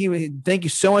 By the way, thank you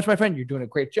so much, my friend. You're doing a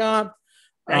great job.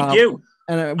 Thank you.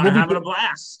 And I'm having a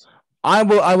blast. I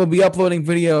will be uploading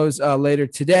videos later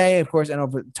today, of course, and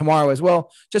over tomorrow as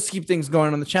well, just to keep things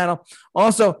going on the channel.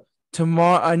 Also,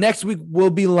 next week we'll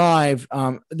be live.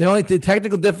 The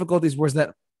technical difficulties was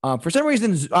that for some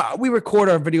reason we record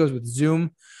our videos with Zoom,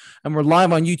 and we're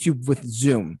live on YouTube with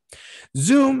Zoom.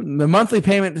 Zoom, the monthly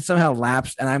payment somehow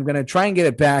lapsed, and I'm going to try and get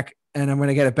it back, and I'm going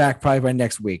to get it back probably by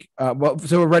next week. So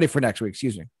we're ready for next week.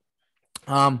 Excuse me.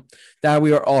 that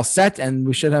we are all set and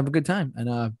we should have a good time.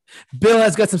 And Bill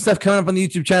has got some stuff coming up on the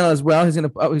YouTube channel as well. He's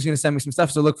gonna send me some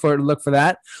stuff, so look for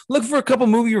that. Look for a couple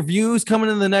movie reviews coming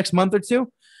in the next month or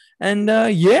two. And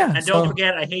yeah. And don't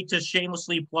forget, I hate to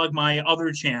shamelessly plug my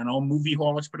other channel, Movie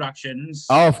Holics Productions.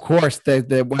 Oh, of course.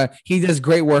 He does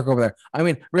great work over there. I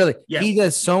mean, really, he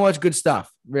does so much good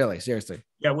stuff. Really, seriously.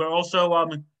 Yeah, we're also,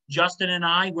 Justin and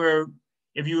I,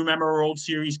 if you remember our old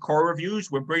series, Car Reviews,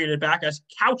 we're bringing it back as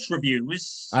Couch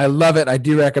Reviews. I love it. I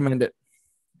do recommend it.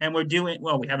 And we're doing,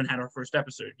 we haven't had our first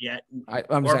episode yet. I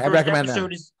recommend that. Our first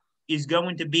episode is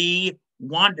going to be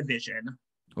WandaVision.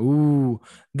 Ooh,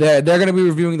 they're going to be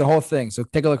reviewing the whole thing, so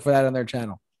take a look for that on their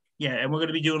channel. Yeah, and we're going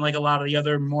to be doing like a lot of the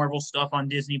other Marvel stuff on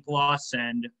Disney Plus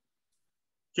and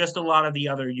just a lot of the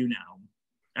other,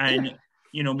 and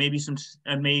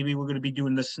maybe we're going to be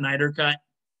doing the Snyder Cut.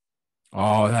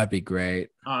 Oh, that'd be great.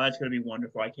 Oh, that's going to be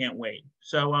wonderful. I can't wait.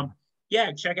 So,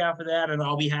 check out for that, and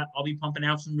I'll be pumping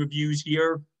out some reviews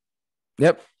here.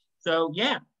 Yep. So,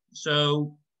 yeah.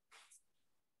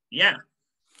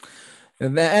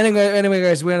 And anyway,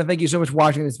 guys, we want to thank you so much for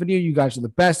watching this video. You guys are the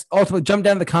best. Also, jump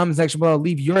down in the comment section below,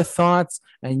 leave your thoughts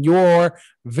and your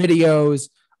videos,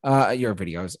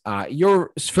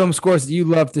 your film scores that you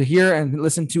love to hear and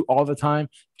listen to all the time.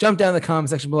 Jump down in the comment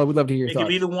section below. We'd love to hear your thoughts. It could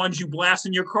be the ones you blast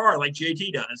in your car like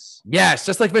JT does. Yes,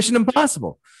 just like Mission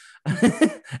Impossible.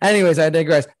 Anyways, I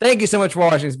digress. Thank you so much for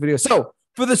watching this video. So,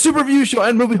 for the Super Review Show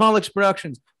and Movie Holics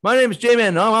Productions, my name is J-Man,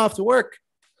 and I'm off to work.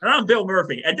 And I'm Bill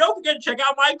Murphy. And don't forget to check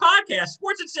out my podcast,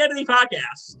 Sports Insanity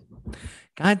Podcast.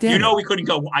 God damn. I couldn't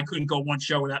go one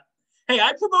show without. Hey,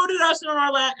 I promoted us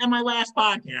on my last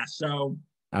podcast. So.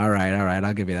 All right.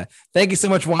 I'll give you that. Thank you so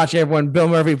much for watching, everyone. Bill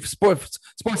Murphy, Sports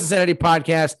Insanity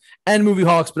Podcast and Movie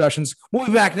Holics Productions. We'll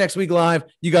be back next week live.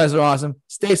 You guys are awesome.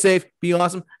 Stay safe, be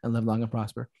awesome, and live long and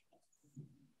prosper.